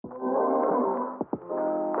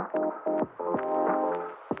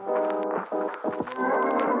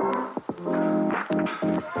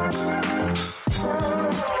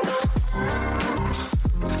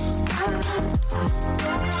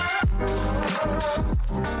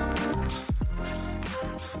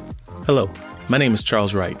Hello, my name is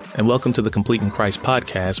Charles Wright, and welcome to the Complete in Christ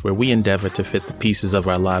podcast, where we endeavor to fit the pieces of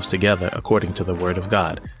our lives together according to the Word of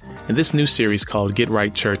God. In this new series called Get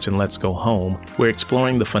Right Church and Let's Go Home, we're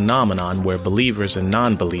exploring the phenomenon where believers and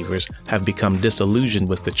non-believers have become disillusioned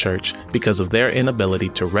with the church because of their inability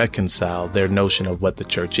to reconcile their notion of what the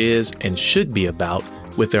church is and should be about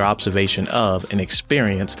with their observation of and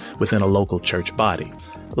experience within a local church body.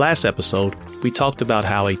 Last episode, we talked about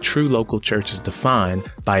how a true local church is defined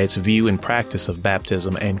by its view and practice of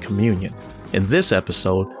baptism and communion. In this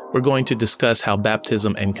episode, we're going to discuss how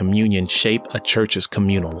baptism and communion shape a church's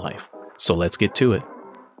communal life. So let's get to it.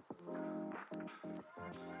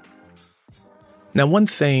 Now, one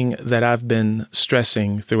thing that I've been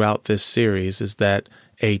stressing throughout this series is that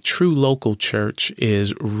a true local church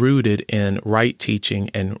is rooted in right teaching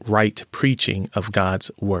and right preaching of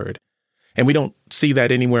God's word. And we don't see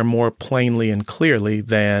that anywhere more plainly and clearly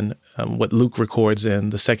than what Luke records in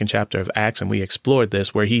the second chapter of Acts. And we explored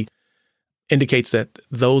this, where he indicates that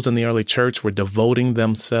those in the early church were devoting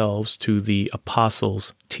themselves to the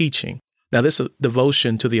apostles' teaching. Now, this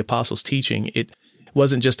devotion to the apostles' teaching, it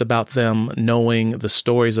wasn't just about them knowing the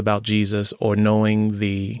stories about Jesus or knowing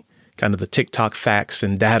the kind of the TikTok facts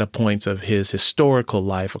and data points of his historical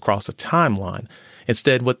life across a timeline.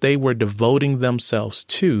 Instead, what they were devoting themselves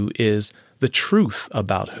to is the truth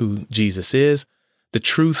about who Jesus is, the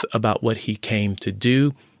truth about what he came to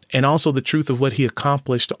do, and also the truth of what he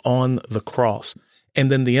accomplished on the cross.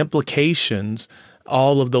 And then the implications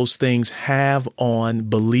all of those things have on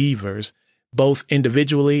believers, both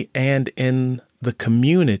individually and in the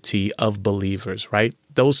community of believers, right?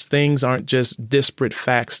 Those things aren't just disparate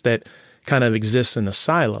facts that kind of exist in a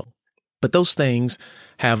silo, but those things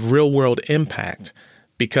have real world impact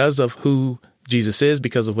because of who Jesus is,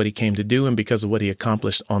 because of what he came to do, and because of what he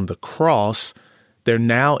accomplished on the cross. There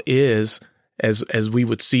now is, as we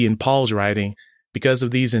would see in Paul's writing, because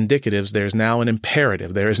of these indicatives, there's now an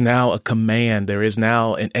imperative, there is now a command, there is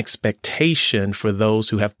now an expectation for those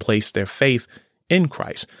who have placed their faith in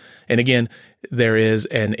Christ. And again, there is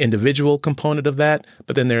an individual component of that,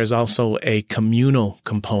 but then there is also a communal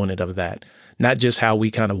component of that. Not just how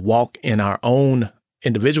we kind of walk in our own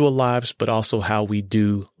individual lives, but also how we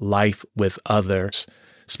do life with others,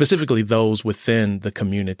 specifically those within the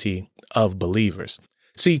community of believers.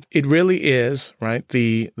 See, it really is, right,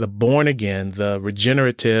 the born again, the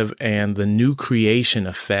regenerative and the new creation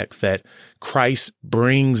effect that Christ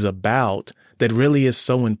brings about that really is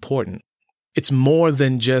so important. It's more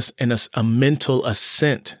than just a mental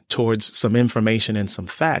assent towards some information and some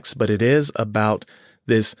facts, but it is about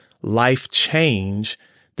this life change,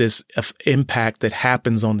 this impact that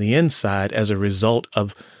happens on the inside as a result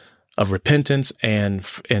of repentance and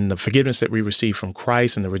the forgiveness that we receive from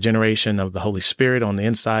Christ and the regeneration of the Holy Spirit on the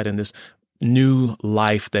inside and this new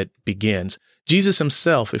life that begins. Jesus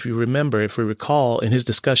himself, if we recall, in his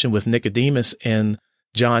discussion with Nicodemus in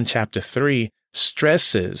John chapter 3,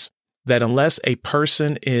 stresses that unless a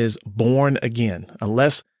person is born again,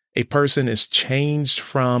 unless a person is changed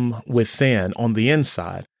from within on the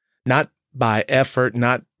inside, not by effort,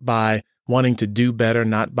 not by wanting to do better,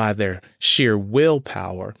 not by their sheer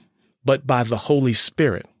willpower, but by the Holy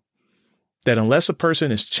Spirit, that unless a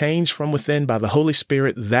person is changed from within by the Holy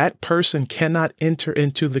Spirit, that person cannot enter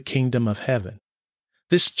into the kingdom of heaven.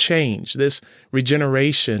 This change, this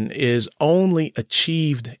regeneration is only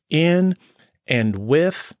achieved in and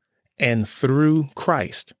with and through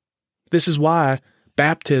Christ. This is why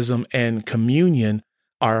baptism and communion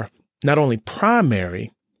are not only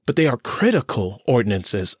primary, but they are critical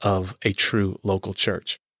ordinances of a true local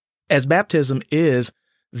church. As baptism is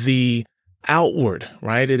the outward,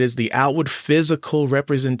 right? It is the outward physical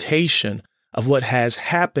representation of what has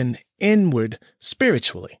happened inward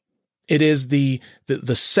spiritually. It is the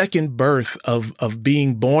second birth of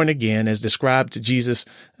being born again, as described to Jesus,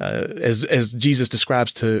 as Jesus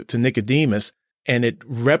describes to Nicodemus, and it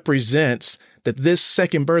represents that this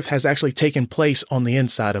second birth has actually taken place on the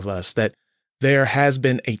inside of us. That there has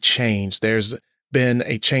been a change. There's been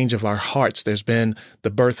a change of our hearts. There's been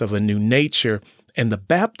the birth of a new nature, and the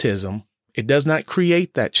baptism, it does not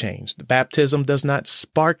create that change. The baptism does not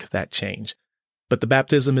spark that change. But the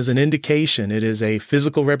baptism is an indication. It is a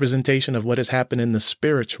physical representation of what has happened in the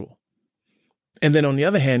spiritual. And then on the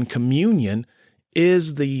other hand, communion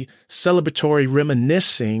is the celebratory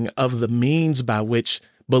reminiscing of the means by which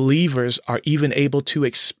believers are even able to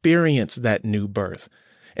experience that new birth.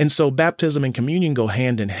 And so baptism and communion go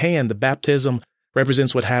hand in hand. The baptism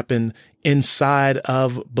represents what happened inside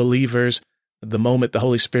of believers the moment the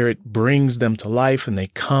Holy Spirit brings them to life and they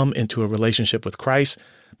come into a relationship with Christ.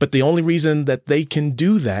 But the only reason that they can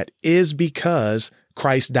do that is because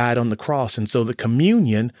Christ died on the cross. And so the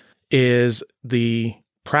communion is the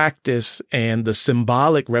practice and the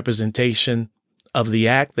symbolic representation of the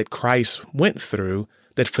act that Christ went through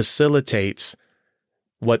that facilitates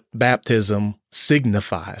what baptism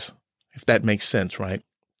signifies, if that makes sense, right?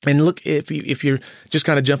 And look, if you're just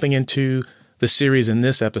kind of jumping into the series in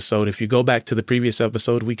this episode, if you go back to the previous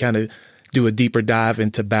episode, we kind of do a deeper dive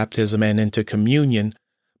into baptism and into communion.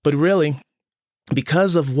 But really,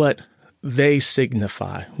 because of what they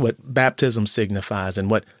signify, what baptism signifies and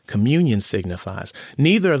what communion signifies,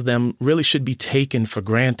 neither of them really should be taken for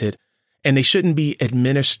granted, and they shouldn't be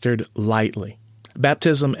administered lightly.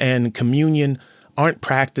 Baptism and communion aren't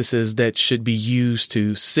practices that should be used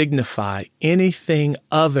to signify anything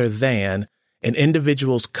other than an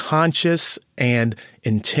individual's conscious and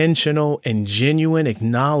intentional and genuine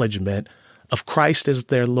acknowledgement of Christ as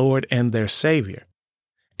their Lord and their Savior,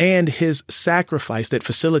 and his sacrifice that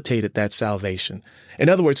facilitated that salvation. In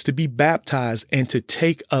other words, to be baptized and to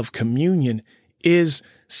take of communion is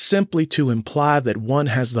simply to imply that one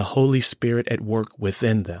has the Holy Spirit at work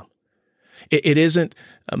within them. It isn't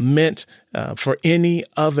meant for any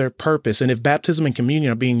other purpose. And if baptism and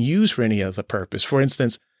communion are being used for any other purpose, for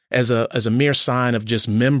instance, as a mere sign of just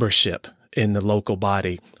membership in the local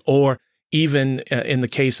body, or even in the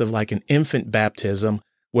case of like an infant baptism,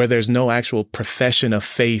 where there's no actual profession of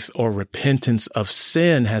faith or repentance of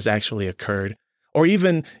sin has actually occurred, or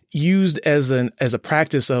even used as a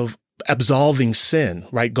practice of absolving sin,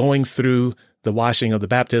 right? Going through the washing of the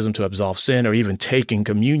baptism to absolve sin, or even taking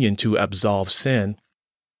communion to absolve sin,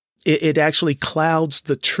 it actually clouds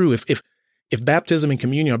the truth. If baptism and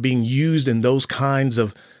communion are being used in those kinds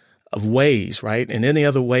of ways, right, in any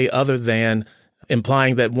other way other than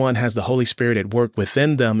implying that one has the Holy Spirit at work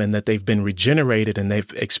within them and that they've been regenerated and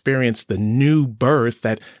they've experienced the new birth,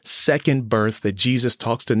 that second birth that Jesus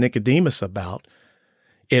talks to Nicodemus about,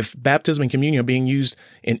 if baptism and communion are being used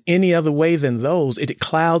in any other way than those, it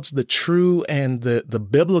clouds the true and the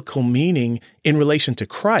biblical meaning in relation to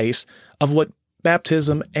Christ of what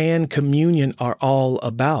baptism and communion are all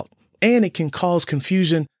about. And it can cause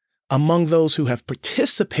confusion among those who have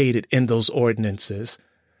participated in those ordinances,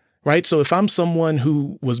 right? So if I'm someone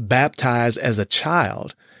who was baptized as a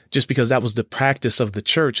child, just because that was the practice of the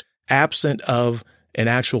church, absent of an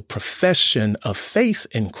actual profession of faith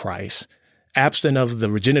in Christ, absent of the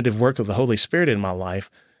regenerative work of the Holy Spirit in my life,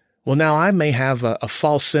 well, now I may have a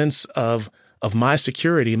false sense of my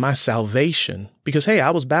security, my salvation, because, hey,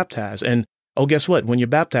 I was baptized. And, oh, guess what? When you're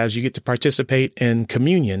baptized, you get to participate in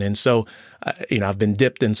communion. And so, I've been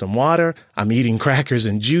dipped in some water. I'm eating crackers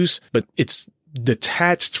and juice, but it's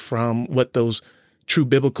detached from what those true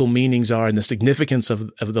biblical meanings are and the significance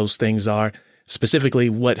of those things are, specifically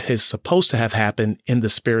what is supposed to have happened in the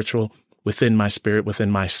spiritual, within my spirit,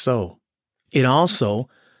 within my soul. It also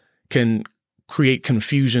can create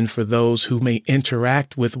confusion for those who may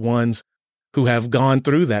interact with ones who have gone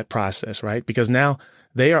through that process, right? Because now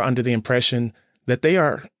they are under the impression that they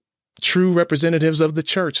are true representatives of the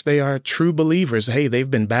church. They are true believers. Hey,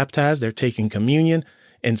 they've been baptized, they're taking communion,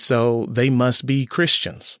 and so they must be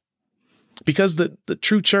Christians. Because the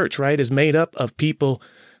true church, right, is made up of people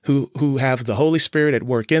who have the Holy Spirit at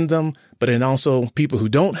work in them, but then also people who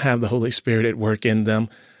don't have the Holy Spirit at work in them.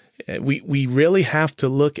 We really have to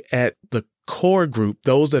look at the core group,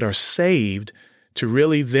 those that are saved, to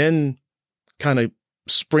really then kind of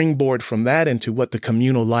springboard from that into what the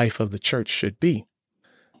communal life of the church should be.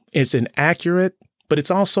 It's inaccurate, but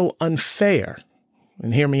it's also unfair,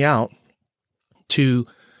 and hear me out, to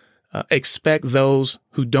expect those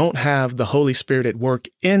who don't have the Holy Spirit at work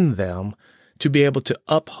in them to be able to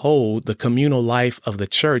uphold the communal life of the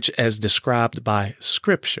church as described by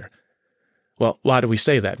Scripture. Well, why do we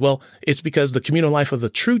say that? Well, it's because the communal life of the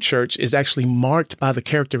true church is actually marked by the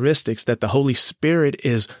characteristics that the Holy Spirit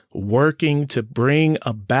is working to bring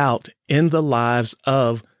about in the lives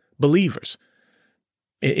of believers.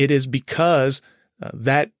 It is because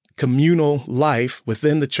that communal life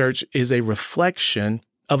within the church is a reflection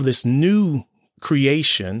of this new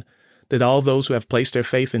creation that all those who have placed their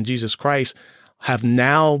faith in Jesus Christ have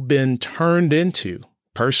now been turned into,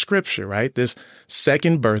 per Scripture, right? This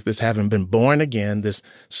second birth, this having been born again, this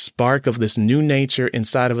spark of this new nature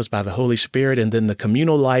inside of us by the Holy Spirit, and then the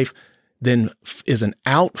communal life then is an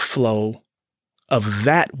outflow of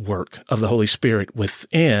that work of the Holy Spirit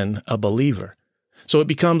within a believer. So it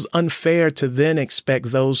becomes unfair to then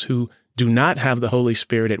expect those who do not have the Holy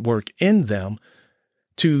Spirit at work in them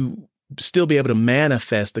to still be able to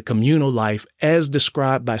manifest the communal life as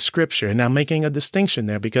described by Scripture. And I'm making a distinction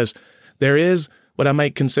there because there is what I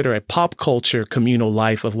might consider a pop culture communal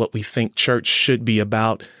life of what we think church should be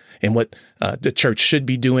about and what the church should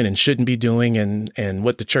be doing and shouldn't be doing and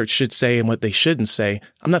what the church should say and what they shouldn't say.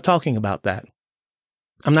 I'm not talking about that.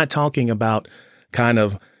 I'm not talking about kind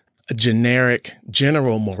of a generic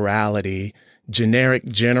general morality, generic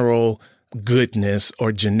general goodness,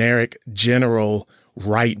 or generic general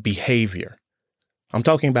right behavior. I'm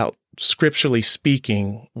talking about, scripturally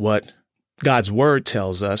speaking, what God's word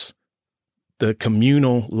tells us the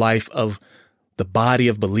communal life of the body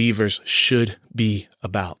of believers should be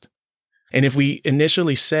about. And if we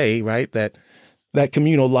initially say, right, that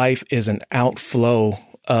communal life is an outflow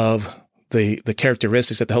of the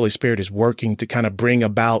characteristics that the Holy Spirit is working to kind of bring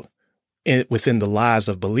about within the lives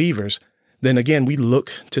of believers, then again, we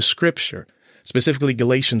look to Scripture, specifically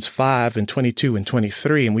Galatians 5 and 22 and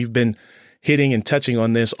 23. And we've been hitting and touching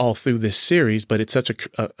on this all through this series, but it's such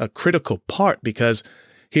a critical part because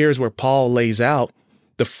here's where Paul lays out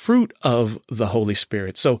the fruit of the Holy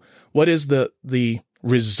Spirit. So what is the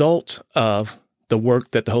result of the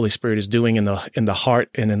work that the Holy Spirit is doing in the heart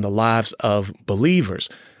and in the lives of believers?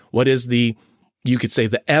 What is you could say,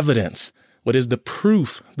 the evidence? What is the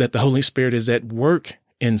proof that the Holy Spirit is at work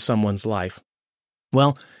in someone's life?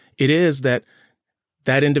 Well, it is that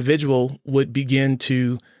individual would begin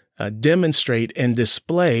to demonstrate and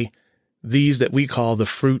display these that we call the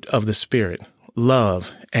fruit of the Spirit: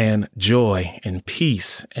 love and joy and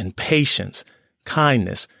peace and patience,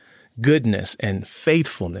 kindness, goodness and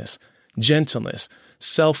faithfulness, gentleness,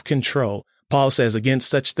 self-control. Paul says, against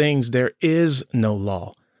such things there is no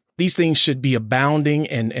law. These things should be abounding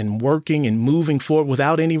and working and moving forward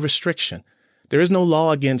without any restriction. There is no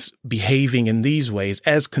law against behaving in these ways,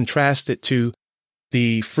 as contrasted to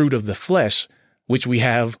the fruit of the flesh, which we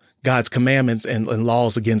have God's commandments and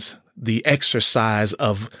laws against the exercise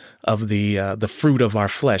of the fruit of our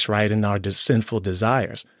flesh, right, and our sinful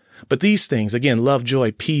desires. But these things, again, love,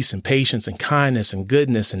 joy, peace, and patience, and kindness, and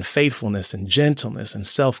goodness, and faithfulness, and gentleness, and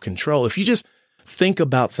self-control. If you just think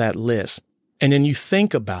about that list, and then you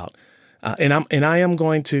think about, and I am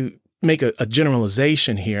going to make a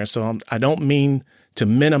generalization here, so I don't mean to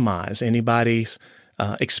minimize anybody's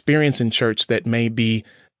experience in church that may be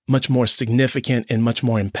much more significant and much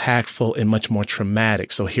more impactful and much more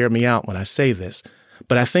traumatic. So hear me out when I say this.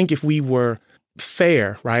 But I think if we were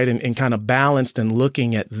fair, right, and kind of balanced in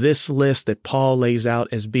looking at this list that Paul lays out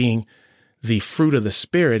as being the fruit of the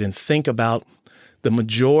Spirit, and think about the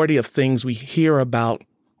majority of things we hear about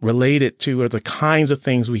related to, or the kinds of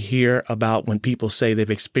things we hear about when people say they've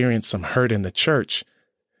experienced some hurt in the church,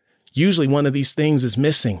 usually one of these things is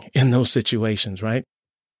missing in those situations, right?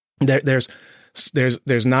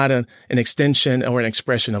 There's not an extension or an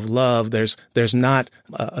expression of love. There's not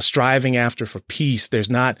a striving after for peace. There's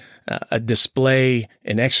not a display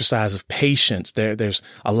and exercise of patience. There's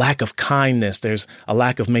a lack of kindness. There's a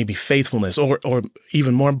lack of maybe faithfulness, or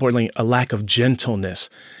even more importantly, a lack of gentleness.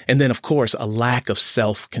 And then, of course, a lack of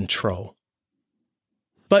self-control.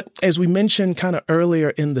 But as we mentioned kind of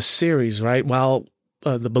earlier in the series, right, while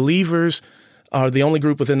the believers are the only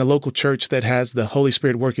group within the local church that has the Holy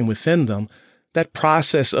Spirit working within them, that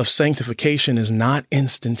process of sanctification is not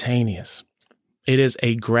instantaneous. It is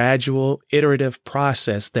a gradual, iterative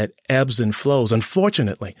process that ebbs and flows.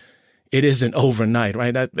 Unfortunately, it isn't overnight,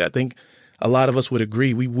 right? I think a lot of us would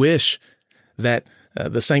agree. We wish that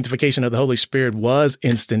the sanctification of the Holy Spirit was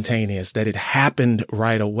instantaneous, that it happened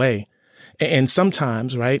right away. And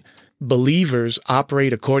sometimes, right, believers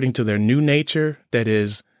operate according to their new nature that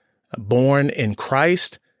is born in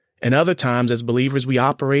Christ. And other times as believers, we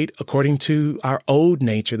operate according to our old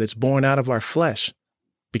nature that's born out of our flesh.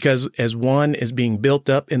 Because as one is being built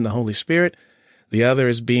up in the Holy Spirit, the other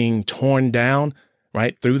is being torn down,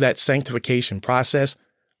 right, through that sanctification process,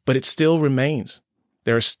 but it still remains.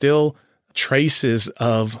 There are still traces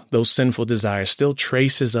of those sinful desires, still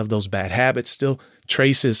traces of those bad habits, still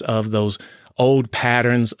traces of those old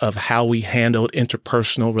patterns of how we handled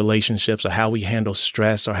interpersonal relationships, or how we handle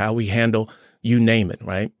stress, or how we handle you name it,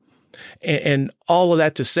 right? And all of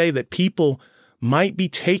that to say that people might be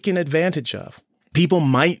taken advantage of. People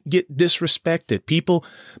might get disrespected. People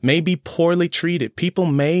may be poorly treated. People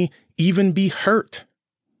may even be hurt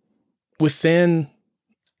within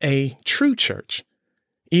a true church,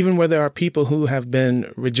 even where there are people who have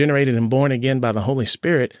been regenerated and born again by the Holy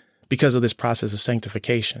Spirit because of this process of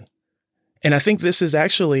sanctification. And I think this is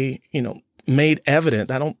actually, made evident.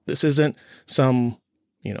 This isn't some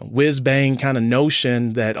whiz-bang kind of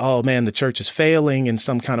notion that, oh man, the church is failing in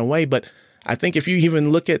some kind of way. But I think if you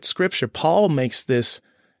even look at Scripture, Paul makes this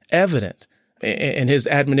evident in his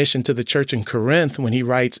admonition to the church in Corinth when he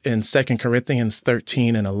writes in 2 Corinthians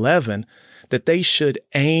 13 and 11 that they should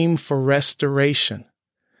aim for restoration,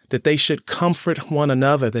 that they should comfort one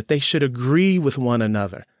another, that they should agree with one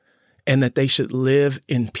another, and that they should live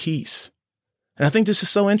in peace. And I think this is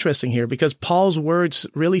so interesting here because Paul's words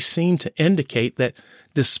really seem to indicate that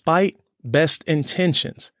despite best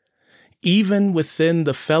intentions, even within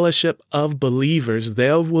the fellowship of believers,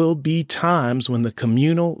 there will be times when the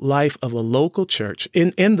communal life of a local church,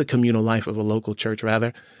 in the communal life of a local church,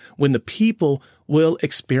 rather, when the people will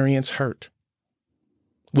experience hurt.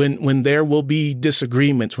 When there will be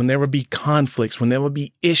disagreements, when there will be conflicts, when there will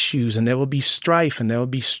be issues and there will be strife and there will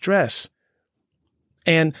be stress.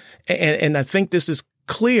 And I think this is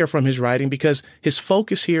clear from his writing because his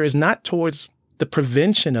focus here is not towards the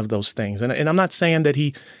prevention of those things. And I'm not saying that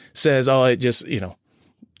he says, oh, it just,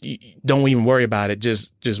 don't even worry about it.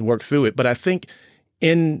 Just work through it. But I think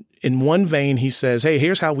in one vein, he says, hey,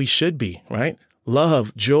 here's how we should be, right?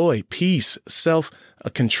 Love, joy, peace,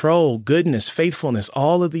 self-control, goodness, faithfulness,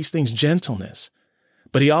 all of these things, gentleness.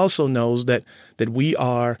 But he also knows that we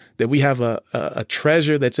have a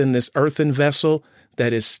treasure that's in this earthen vessel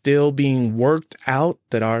that is still being worked out,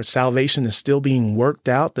 that our salvation is still being worked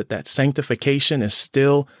out, that sanctification is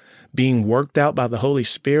still being worked out by the Holy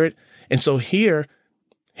Spirit. And so here,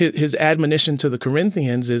 his admonition to the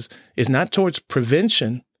Corinthians is not towards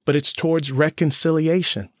prevention, but it's towards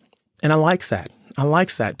reconciliation. And I like that. I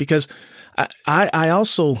like that because I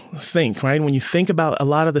also think, right, when you think about a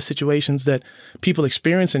lot of the situations that people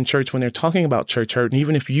experience in church when they're talking about church hurt, and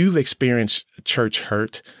even if you've experienced church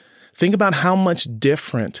hurt, think about how much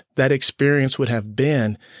different that experience would have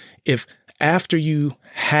been if after you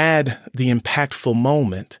had the impactful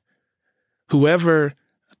moment, whoever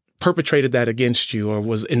perpetrated that against you or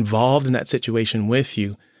was involved in that situation with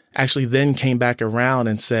you actually then came back around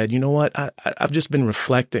and said, you know what, I've just been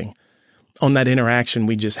reflecting on that interaction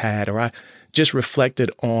we just had, or I just reflected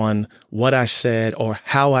on what I said or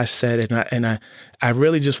how I said it. And I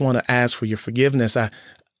really just want to ask for your forgiveness. I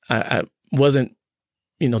wasn't,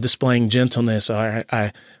 displaying gentleness, or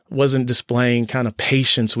I wasn't displaying kind of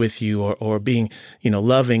patience with you or being,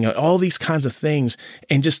 loving, all these kinds of things.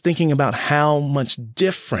 And just thinking about how much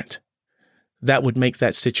different that would make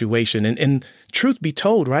that situation. And truth be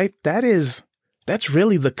told, right, that's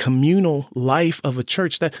really the communal life of a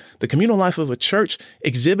church. That the communal life of a church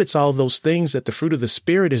exhibits all those things that the fruit of the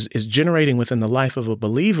Spirit is generating within the life of a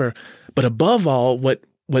believer. But above all, what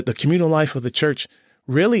the communal life of the church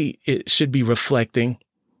really it should be reflecting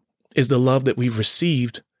is the love that we've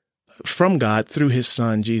received from God through his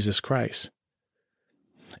Son, Jesus Christ.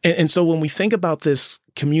 And so when we think about this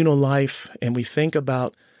communal life and we think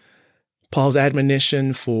about Paul's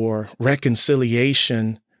admonition for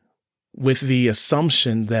reconciliation with the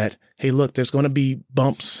assumption that, hey, look, there's going to be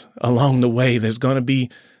bumps along the way. There's going to be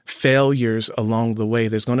failures along the way.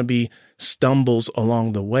 There's going to be stumbles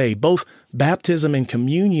along the way. Both baptism and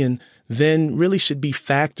communion then really should be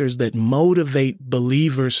factors that motivate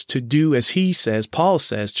believers to do, as Paul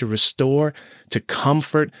says, to restore, to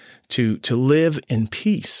comfort, to live in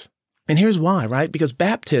peace. And here's why, right? Because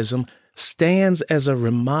baptism stands as a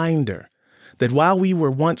reminder that while we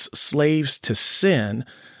were once slaves to sin,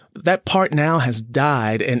 that part now has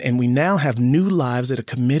died, and we now have new lives that are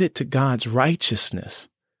committed to God's righteousness.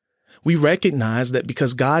 We recognize that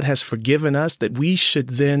because God has forgiven us, that we should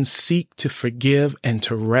then seek to forgive and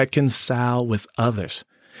to reconcile with others.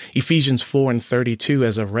 Ephesians 4:32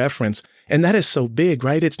 as a reference. And that is so big,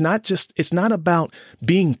 right? It's not about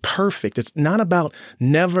being perfect. It's not about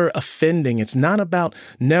never offending. It's not about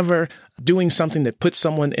never doing something that puts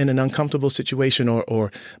someone in an uncomfortable situation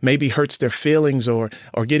or maybe hurts their feelings or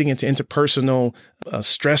getting into interpersonal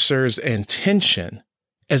stressors and tension.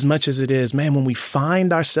 As much as it is, man, when we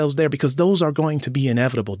find ourselves there, because those are going to be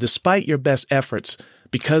inevitable, despite your best efforts,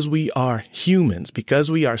 because we are humans, because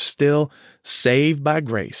we are still saved by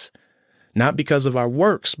grace, not because of our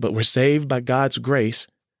works, but we're saved by God's grace.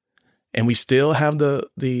 And we still have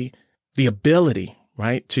the ability,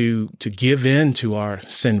 right, to give in to our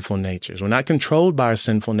sinful natures. We're not controlled by our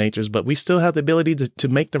sinful natures, but we still have the ability to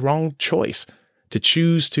make the wrong choice, to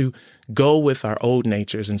choose to go with our old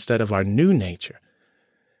natures instead of our new nature.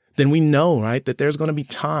 Then we know, right, that there's going to be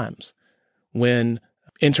times when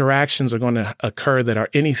interactions are going to occur that are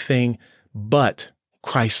anything but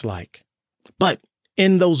Christ-like. But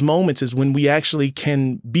in those moments is when we actually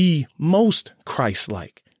can be most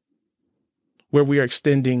Christ-like, where we are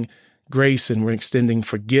extending grace and we're extending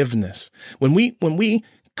forgiveness. When we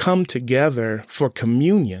come together for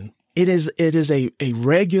communion, it is a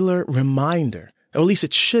regular reminder, or at least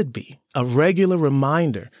it should be a regular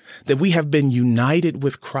reminder that we have been united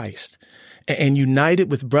with Christ and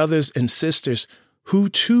united with brothers and sisters who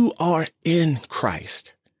too are in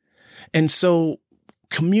Christ. And so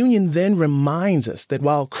communion then reminds us that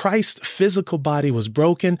while Christ's physical body was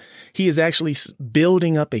broken, he is actually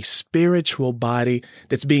building up a spiritual body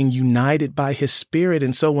that's being united by his spirit.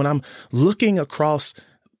 And so when I'm looking across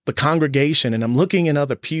the congregation and I'm looking in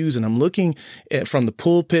other pews and I'm looking from the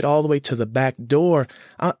pulpit all the way to the back door,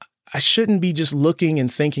 I shouldn't be just looking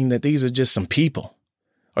and thinking that these are just some people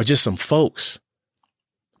or just some folks.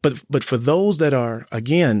 But for those that are,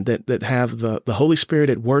 again, that have the Holy Spirit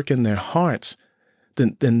at work in their hearts,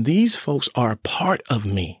 then these folks are a part of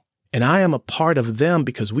me and I am a part of them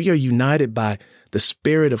because we are united by the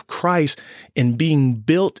Spirit of Christ in being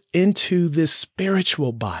built into this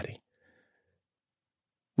spiritual body.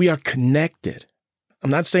 We are connected. I'm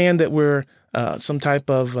not saying that we're some type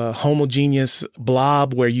of homogeneous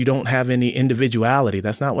blob where you don't have any individuality.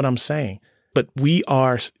 That's not what I'm saying. But we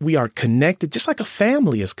are connected just like a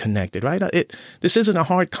family is connected, right? This isn't a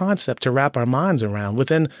hard concept to wrap our minds around.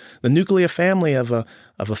 Within the nuclear family of a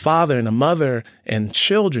father and a mother and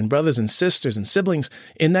children, brothers and sisters and siblings,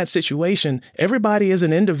 in that situation, everybody is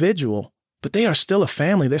an individual, but they are still a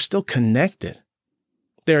family. They're still connected.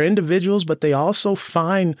 They're individuals, but they also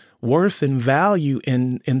find worth and value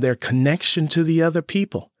in their connection to the other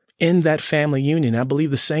people in that family union. I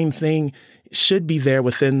believe the same thing should be there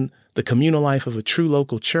within the communal life of a true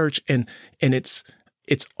local church. And it's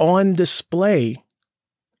on display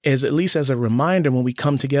as at least as a reminder when we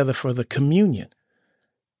come together for the communion.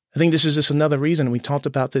 I think this is just another reason, and we talked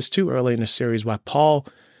about this too early in the series, why Paul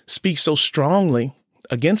speaks so strongly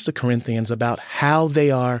against the Corinthians about how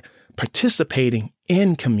they are participating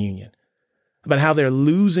in communion, about how they're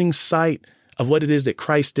losing sight of what it is that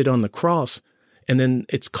Christ did on the cross. And then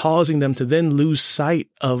it's causing them to then lose sight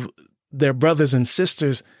of their brothers and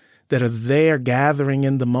sisters that are there gathering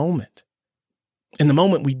in the moment. In the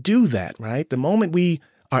moment we do that, right? The moment we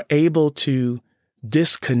are able to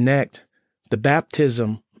disconnect the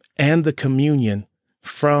baptism and the communion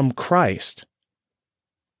from Christ,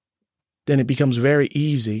 then it becomes very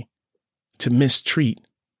easy to mistreat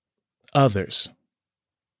others.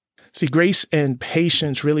 See, grace and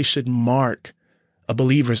patience really should mark a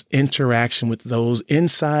believer's interaction with those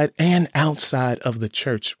inside and outside of the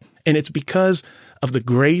church. And it's because of the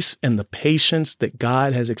grace and the patience that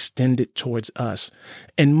God has extended towards us.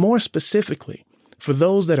 And more specifically, for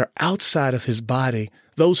those that are outside of his body,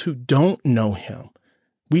 those who don't know him,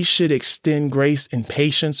 we should extend grace and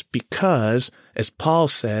patience because, as Paul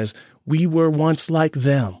says, we were once like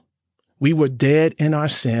them. We were dead in our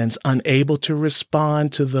sins, unable to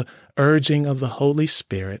respond to the urging of the Holy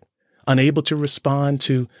Spirit, unable to respond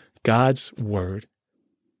to God's word,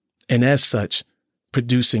 and as such,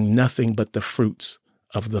 producing nothing but the fruits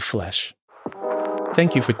of the flesh.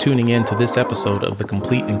 Thank you for tuning in to this episode of the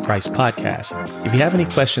Complete in Christ podcast. If you have any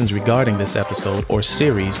questions regarding this episode or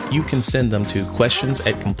series, you can send them to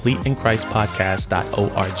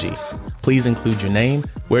questions@completeinchristpodcast.org. Please include your name,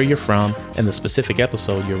 where you're from, and the specific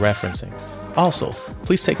episode you're referencing. Also,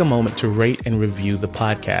 please take a moment to rate and review the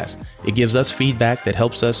podcast. It gives us feedback that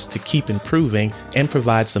helps us to keep improving and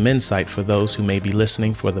provide some insight for those who may be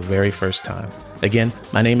listening for the very first time. Again,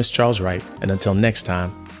 my name is Charles Wright, and until next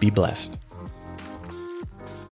time, be blessed.